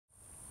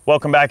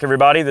Welcome back,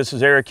 everybody. This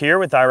is Eric here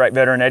with Iraq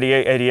Veteran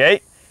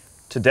 8888.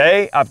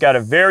 Today, I've got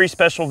a very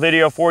special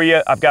video for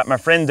you. I've got my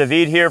friend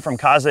David here from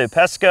Caza Y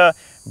Pesca.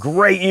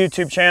 Great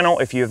YouTube channel.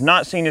 If you have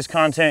not seen his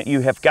content, you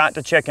have got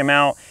to check him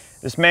out.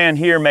 This man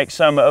here makes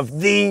some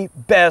of the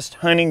best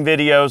hunting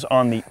videos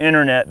on the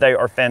internet. They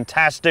are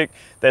fantastic.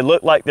 They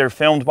look like they're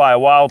filmed by a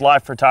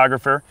wildlife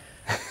photographer.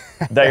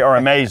 They are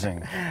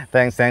amazing.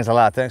 Thanks a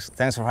lot. Thanks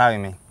for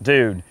having me.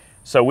 Dude,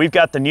 so we've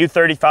got the new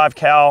 35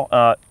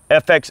 cal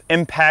FX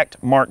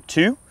Impact Mark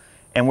II,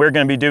 and we're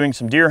gonna be doing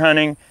some deer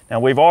hunting. Now,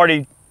 we've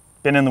already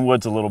been in the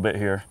woods a little bit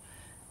here,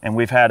 and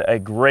we've had a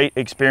great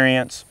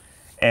experience,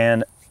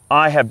 and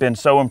I have been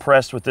so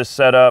impressed with this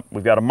setup.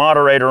 We've got a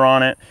moderator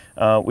on it.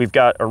 We've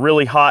got a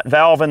really hot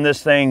valve in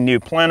this thing, new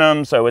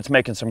plenum, so it's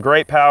making some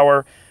great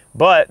power.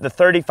 But the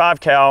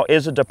 35 cal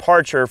is a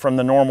departure from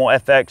the normal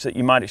FX that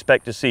you might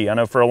expect to see. I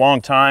know for a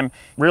long time,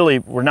 really,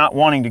 we're not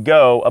wanting to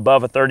go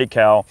above a 30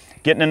 cal.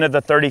 Getting into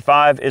the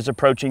 35 is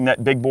approaching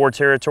that big bore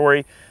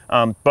territory,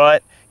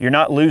 but you're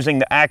not losing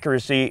the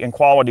accuracy and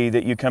quality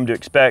that you come to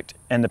expect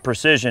and the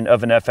precision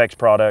of an FX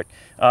product.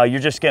 You're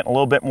just getting a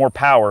little bit more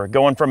power,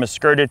 going from a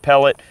skirted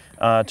pellet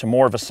to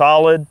more of a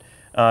solid,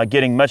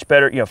 getting much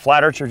better,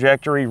 flatter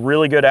trajectory,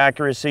 really good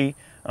accuracy,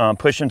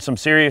 pushing some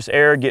serious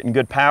air, getting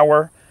good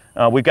power.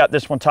 We've got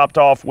this one topped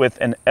off with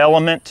an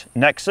Element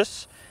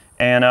Nexus,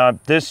 and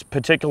this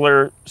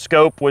particular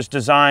scope was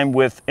designed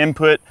with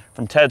input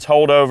from Ted's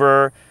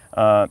Holdover,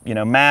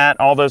 Matt,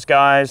 all those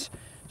guys.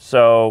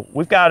 So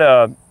we've got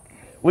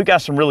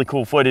some really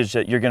cool footage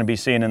that you're going to be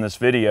seeing in this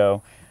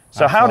video.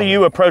 So How do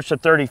you approach the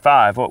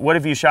 35? What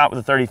have you shot with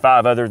the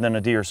 35 other than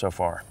a deer so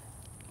far?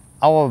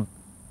 I will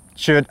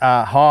shoot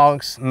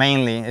hogs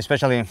mainly,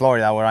 especially in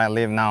Florida where I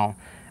live now.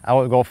 I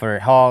would go for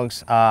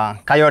hogs.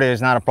 Coyote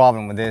is not a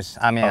problem with this.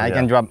 I mean, I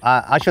can drop,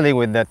 actually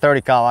with the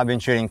 30 cal, I've been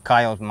shooting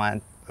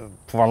coyotes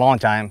for a long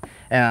time,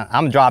 and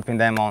I'm dropping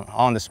them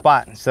on the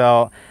spot.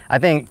 So I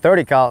think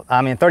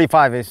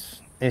 35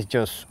 is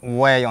just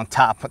way on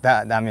top of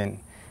that. I mean,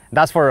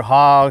 that's for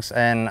hogs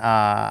and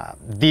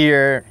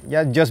deer,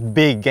 yeah, just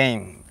big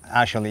game,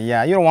 actually.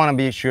 Yeah, you don't want to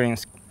be shooting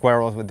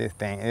squirrels with this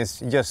thing. It's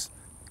just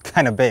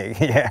kind of big,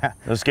 yeah.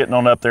 Just getting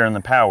on up there in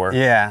the power.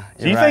 Yeah.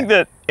 Do you think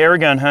that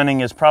airgun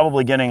hunting is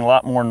probably getting a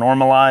lot more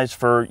normalized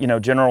for,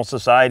 general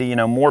society?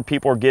 More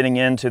people are getting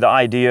into the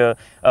idea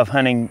of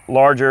hunting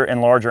larger and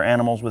larger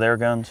animals with air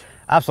guns?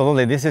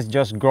 Absolutely, this is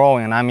just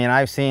growing. I mean,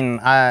 I spend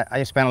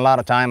a lot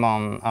of time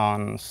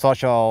on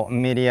social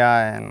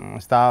media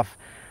and stuff,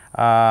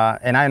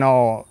 and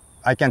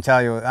I can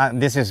tell you,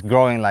 this is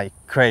growing like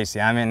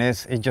crazy. I mean,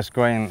 it's just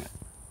growing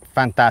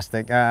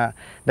fantastic.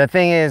 The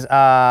thing is,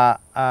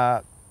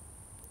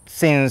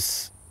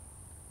 since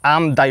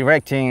I'm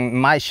directing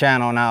my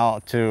channel now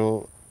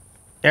to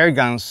air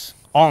guns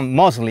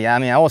mostly, I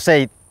mean, I would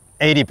say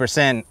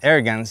 80%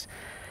 air guns,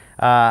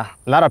 a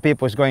lot of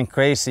people is going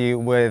crazy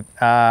with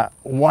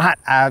what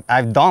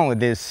I've done with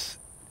this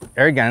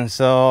air gun.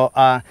 So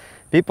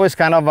people is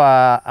kind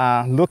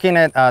of looking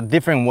at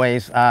different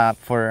ways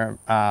for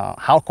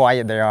how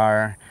quiet they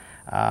are,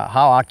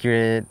 how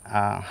accurate,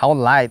 how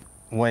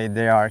lightweight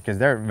they are, because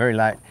they're very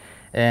light,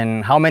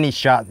 and how many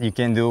shots you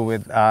can do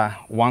with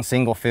one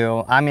single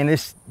fill. I mean,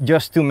 it's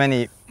just too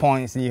many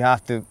points you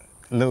have to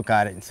look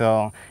at it.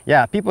 So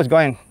yeah, people's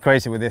going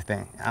crazy with this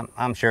thing.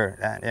 I'm sure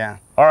that, yeah.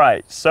 All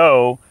right,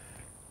 so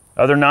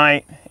other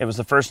night, it was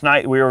the first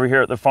night we were over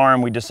here at the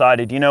farm, we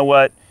decided, you know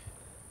what,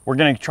 we're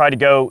gonna try to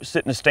go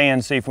sit in the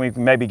stand, see if we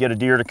can maybe get a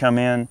deer to come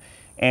in.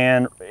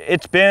 And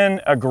it's been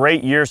a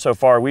great year so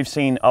far. We've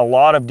seen a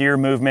lot of deer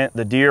movement.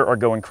 The deer are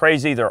going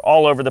crazy. They're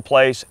all over the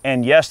place.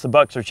 And yes, the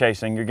bucks are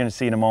chasing. You're gonna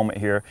see in a moment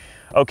here.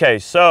 Okay,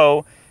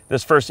 so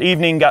this first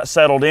evening got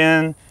settled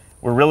in.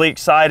 We're really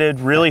excited,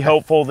 really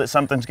hopeful that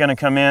something's gonna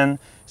come in.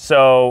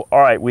 So,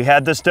 all right, we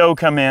had this doe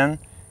come in,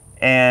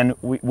 and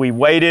we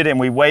waited and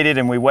we waited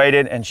and we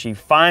waited, and she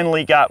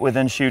finally got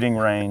within shooting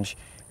range.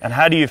 And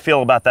how do you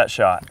feel about that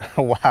shot?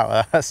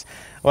 Wow,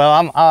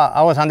 well,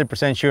 I was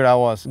 100% sure I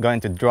was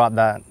going to drop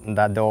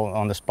that doe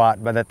on the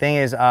spot. But the thing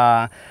is,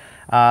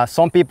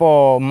 some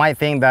people might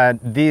think that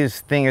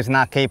this thing is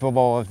not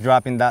capable of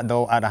dropping that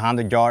doe at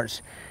 100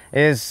 yards.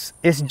 It's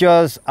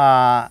just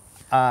I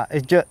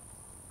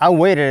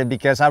waited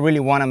because I really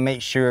want to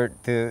make sure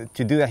to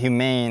do a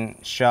humane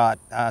shot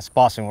as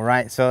possible,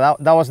 right? So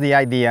that was the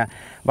idea.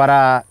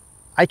 But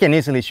I can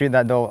easily shoot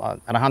that doe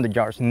at 100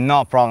 yards,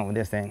 no problem with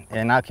this thing,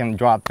 and I can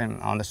drop him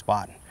on the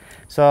spot.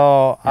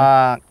 So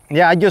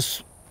yeah, I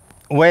just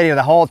waited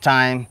the whole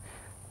time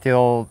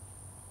till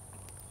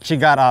she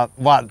got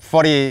what,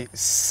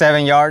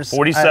 47 yards?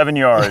 47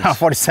 yards. Yeah,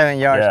 47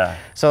 yards. Yeah.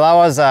 So that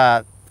was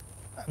a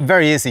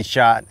very easy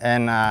shot,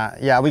 and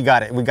yeah, we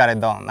got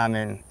it done. I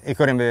mean, it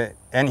couldn't be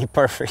any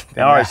perfect.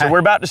 All right, so we're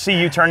about to see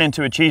you turn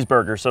into a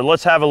cheeseburger. So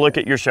let's have a look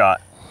at your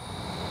shot.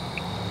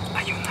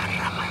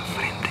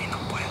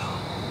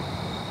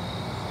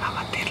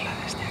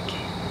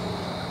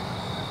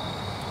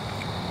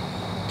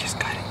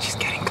 She's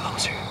getting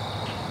closer.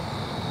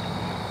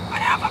 I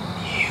have a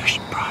huge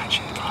branch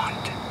in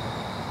front,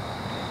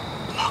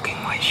 blocking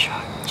my my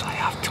shot, so I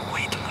have to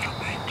wait a little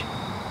bit.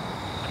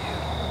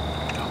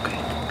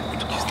 Okay.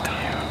 Just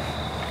you.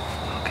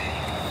 Okay.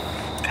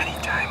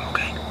 Anytime,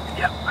 okay?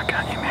 Yep, I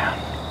got you, man.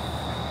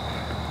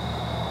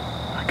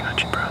 I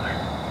got you, brother.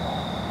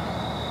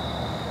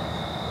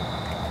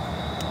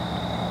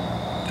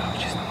 No,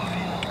 just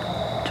moving.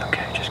 It's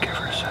okay, just give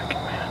her a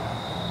second, man.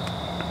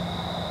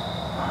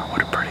 Oh,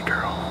 what a pretty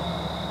girl.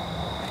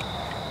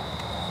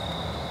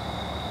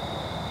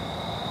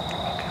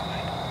 Okay,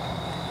 wait.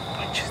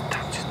 I'm just done.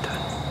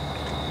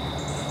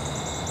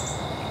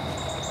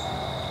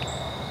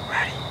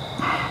 Ready?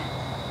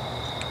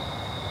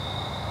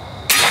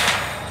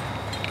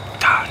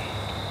 Done.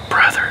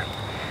 Brother,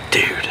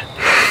 dude,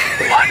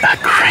 what a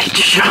great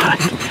shot.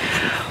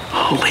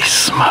 Holy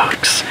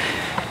smokes,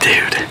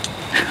 dude.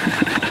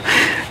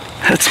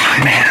 That's my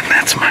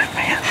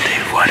man,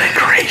 dude. What a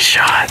great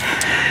shot.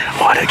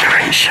 What a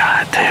great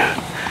shot,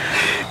 dude.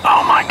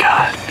 Oh my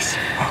God.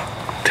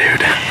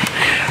 Dude,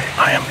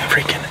 I am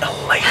freaking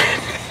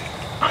elated.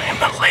 I am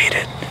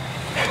elated.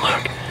 And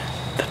look,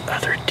 the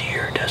other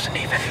deer doesn't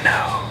even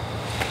know.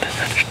 The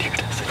other deer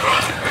doesn't even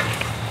know.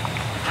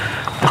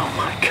 Oh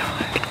my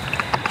God.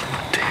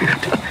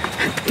 Dude.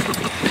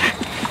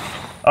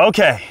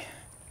 Okay,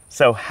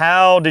 so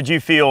how did you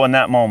feel in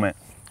that moment?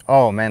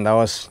 Oh man, that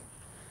was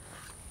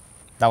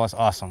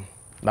awesome.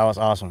 That was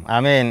awesome.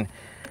 I mean,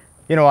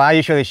 you know, I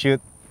usually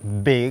shoot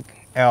big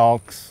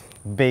elks,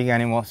 big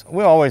animals.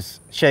 We're always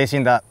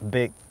chasing that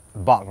big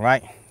buck,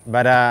 right?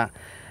 But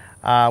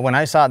when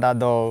I saw that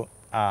doe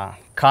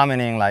coming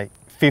in like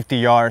 50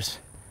 yards,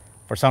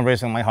 for some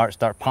reason my heart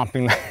started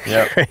pumping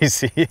like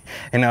crazy,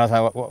 and I was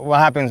like,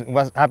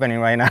 what's happening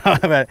right now?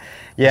 But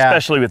yeah,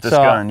 especially with this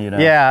gun, you know.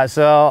 Yeah,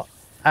 so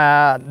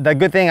the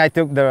good thing, I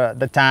took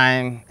the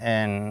time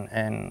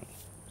and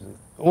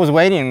was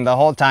waiting the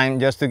whole time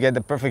just to get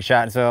the perfect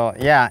shot. So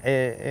yeah,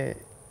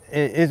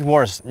 it's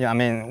worse. Yeah, I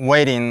mean,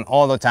 waiting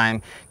all the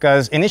time,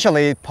 because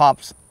initially it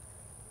pops.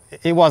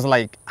 It was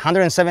like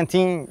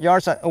 117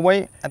 yards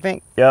away, I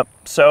think. Yep.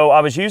 So I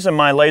was using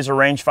my laser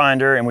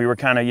rangefinder, and we were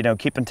kind of, you know,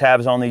 keeping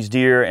tabs on these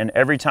deer. And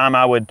every time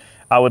I would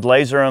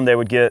laser them, they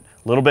would get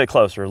a little bit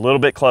closer, a little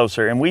bit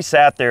closer. And we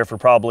sat there for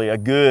probably a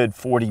good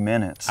 40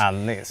 minutes. At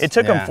least. It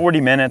took them 40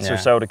 minutes or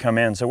so to come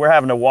in. So we're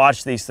having to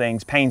watch these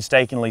things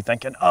painstakingly,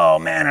 thinking, oh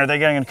man, are they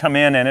going to come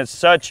in? And it's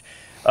such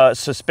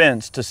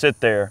suspense to sit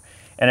there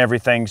and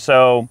everything.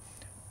 So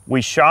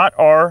we shot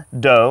our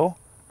doe.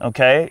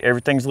 Okay,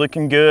 everything's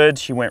looking good.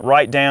 She went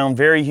right down,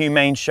 very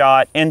humane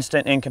shot,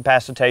 instant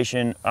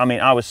incapacitation. I mean,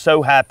 I was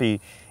so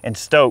happy and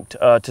stoked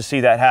to see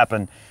that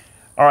happen.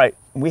 All right,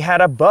 we had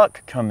a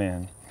buck come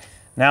in.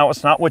 Now,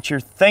 it's not what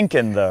you're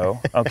thinking though.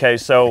 Okay,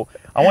 so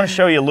I want to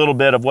show you a little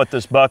bit of what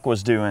this buck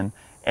was doing.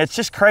 It's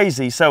just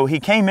crazy. So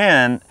he came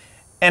in,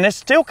 and it's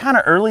still kind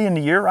of early in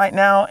the year right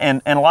now,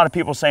 and a lot of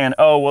people saying,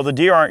 oh, well, the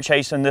deer aren't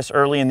chasing this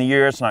early in the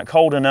year. It's not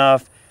cold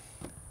enough.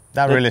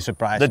 That really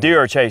surprised me. The deer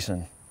are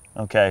chasing.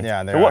 Okay.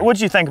 Yeah. So what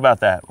did you think about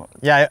that?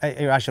 Yeah,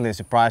 it actually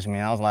surprised me.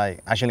 I was like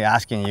actually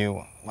asking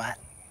you, what?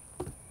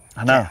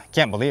 I know.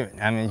 Can't believe it.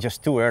 I mean,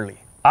 just too early.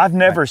 I've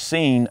never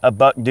seen a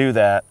buck do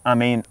that. I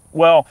mean,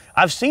 well,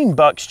 I've seen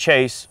bucks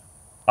chase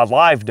a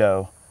live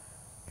doe,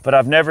 but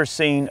I've never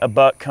seen a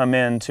buck come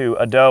into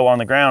a doe on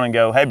the ground and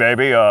go, hey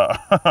baby,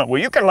 well,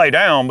 you can lay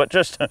down, but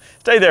just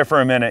stay there for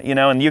a minute, you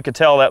know, and you could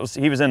tell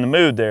he was in the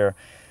mood there.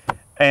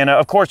 And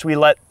of course we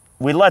let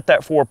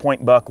that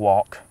 4-point buck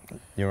walk.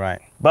 You're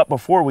right. But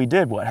before we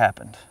did, what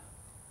happened?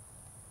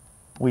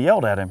 We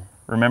yelled at him,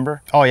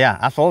 remember? Oh yeah,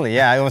 absolutely.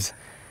 Yeah, it was,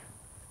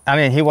 I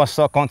mean, he was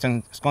so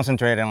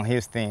concentrated on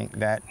his thing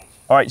that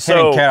all right, so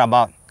he didn't care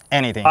about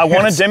anything. I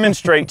want to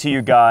demonstrate to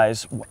you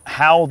guys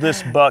how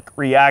this buck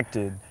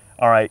reacted.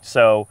 All right,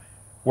 so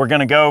we're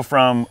gonna go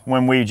from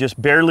when we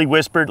just barely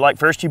whispered, like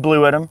first you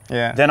blew at him,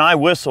 then I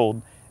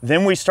whistled,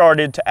 then we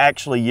started to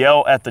actually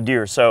yell at the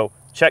deer. So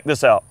check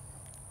this out.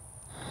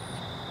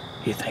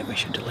 You think we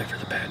should deliver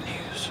the bad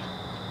news?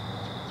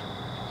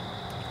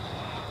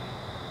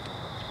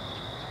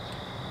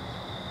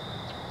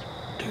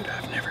 Dude,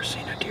 I've never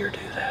seen a deer do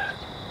that.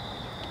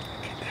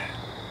 Look at that.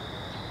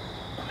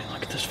 I mean,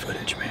 look at this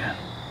footage, man.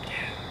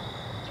 Yeah.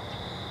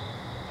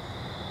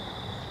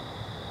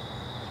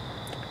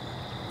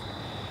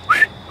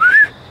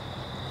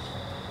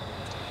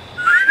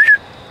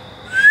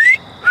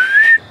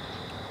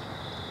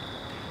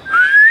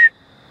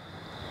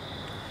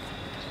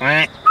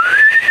 Hey!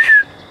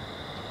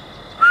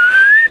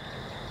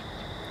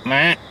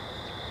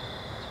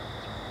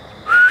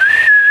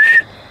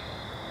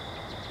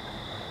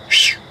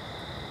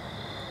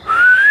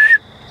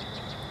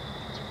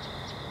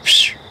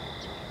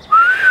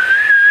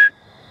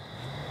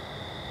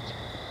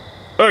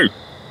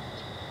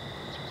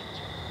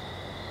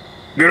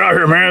 Get out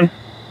here, man.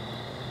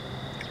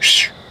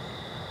 Shh.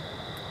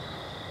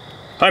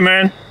 Hey,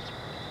 man.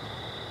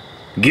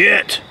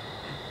 Get.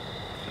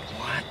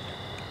 What?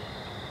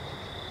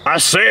 I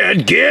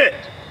said get.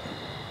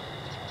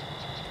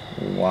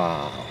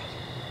 Wow.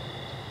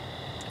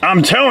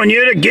 I'm telling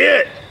you to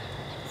get.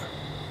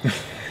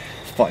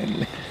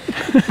 Finally.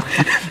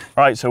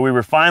 All right, so we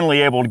were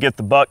finally able to get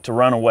the buck to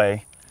run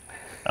away.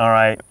 All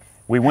right,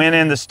 we went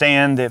in the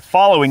stand the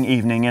following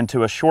evening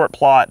into a short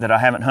plot that I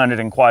haven't hunted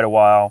in quite a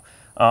while.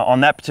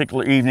 On that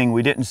particular evening,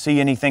 we didn't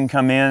see anything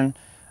come in.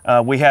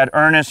 We had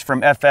Ernest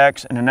from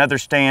FX in another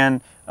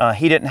stand.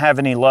 He didn't have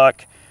any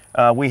luck.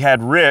 We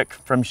had Rick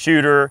from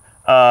Shooter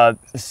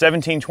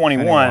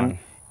 1721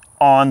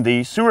 on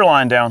the sewer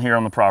line down here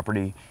on the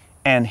property,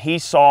 and he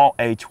saw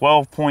a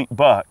 12-point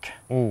buck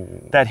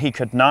that he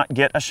could not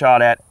get a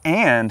shot at,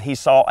 and he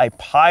saw a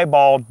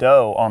piebald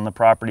doe on the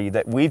property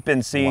that we've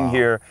been seeing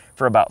here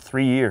for about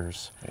 3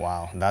 years.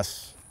 Wow,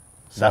 that's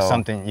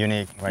something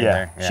unique right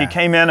there. Yeah. She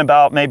came in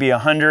about maybe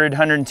 100,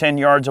 110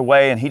 yards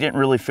away, and he didn't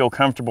really feel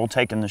comfortable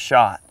taking the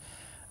shot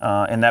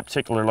in that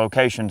particular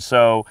location.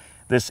 So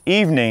this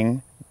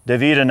evening,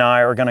 David and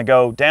I are going to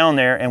go down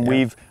there, and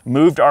we've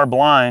moved our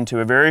blind to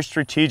a very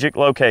strategic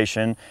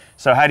location.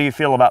 So how do you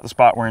feel about the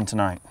spot we're in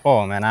tonight?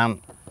 Oh man,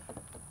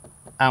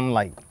 I'm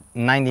like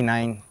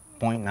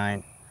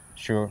 99.9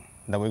 sure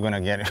that we're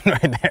gonna get it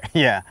right there.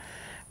 Yeah,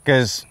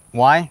 because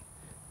why?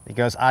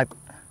 Because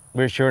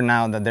we're sure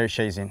now that they're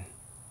chasing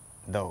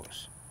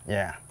those.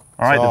 Yeah.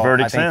 All right, so the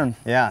verdict's in.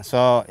 Yeah.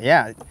 So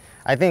yeah,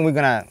 I think we're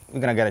gonna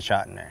get a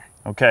shot in there.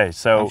 Okay,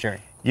 so. I'm sure.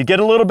 You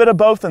get a little bit of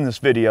both in this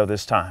video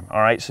this time,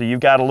 all right? So you've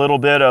got a little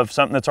bit of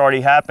something that's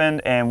already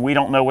happened, and we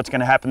don't know what's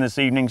gonna happen this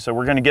evening, so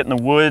we're gonna get in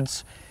the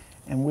woods,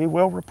 and we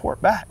will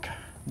report back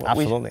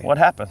what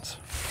happens.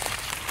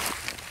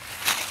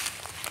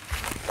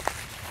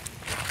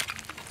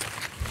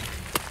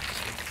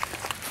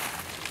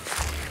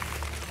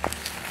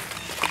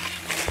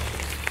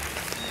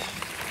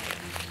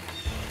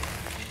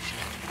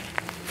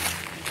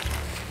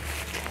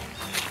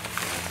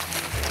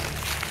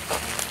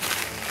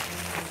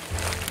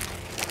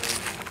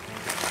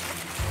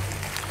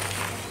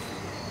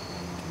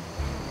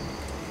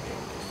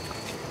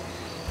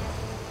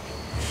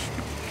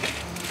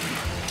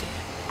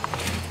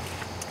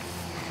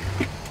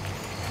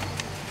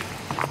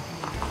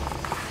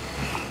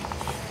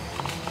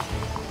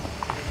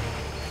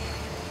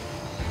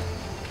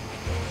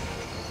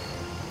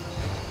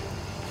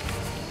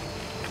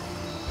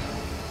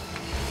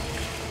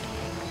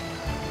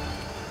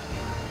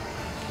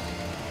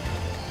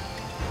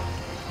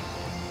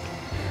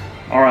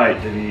 All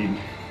right, David,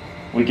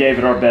 we gave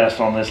it our best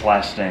on this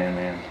last stand,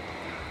 man.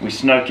 We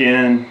snuck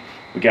in,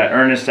 we got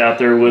Ernest out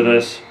there with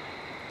us,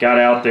 got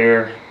out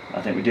there.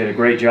 I think we did a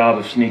great job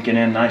of sneaking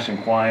in nice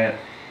and quiet.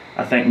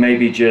 I think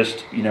maybe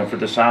just, you know, for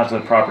the size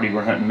of the property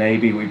we're hunting,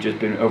 maybe we've just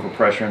been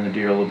overpressuring the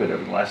deer a little bit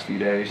over the last few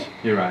days.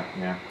 You're right,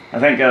 yeah. I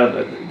think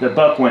the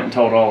buck went and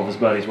told all of his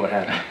buddies what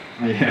happened.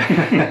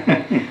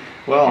 Yeah.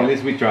 Well, at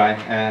least we tried,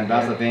 and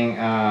that's the thing.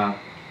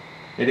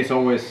 It is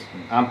always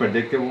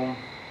unpredictable,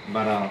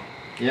 but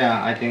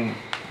yeah,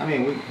 I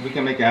mean, we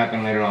can make it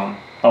happen later on.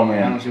 Oh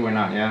man. I don't see why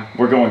not, yeah.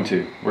 We're going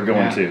to.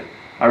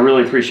 I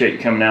really appreciate you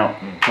coming out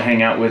to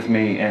hang out with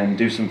me and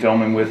do some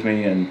filming with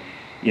me, and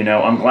you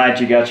know, I'm glad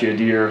you got you a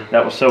deer.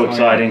 That was so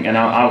exciting, and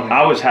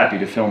I was happy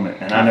to film it,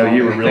 and I know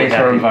you were really happy.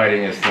 Thanks for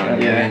inviting us.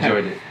 Yeah,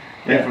 enjoyed it.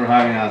 Thanks for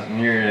having us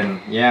here, and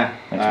yeah,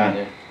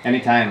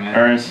 anytime, man.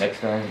 Ernest. Next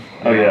time.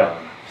 Oh yeah.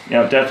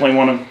 Yeah, definitely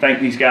want to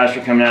thank these guys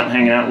for coming out and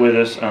hanging out with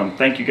us.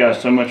 Thank you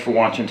guys so much for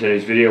watching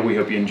today's video. We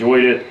hope you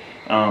enjoyed it.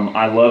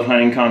 I love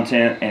hunting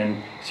content,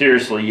 and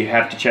seriously, you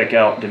have to check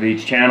out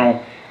David's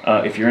channel.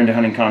 If you're into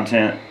hunting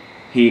content,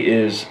 he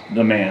is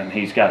the man.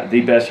 He's got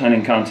the best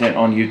hunting content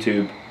on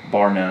YouTube,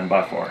 bar none,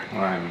 by far.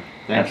 All right, man.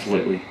 Thanks.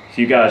 Absolutely.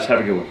 So you guys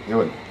have a good one. Good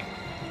one.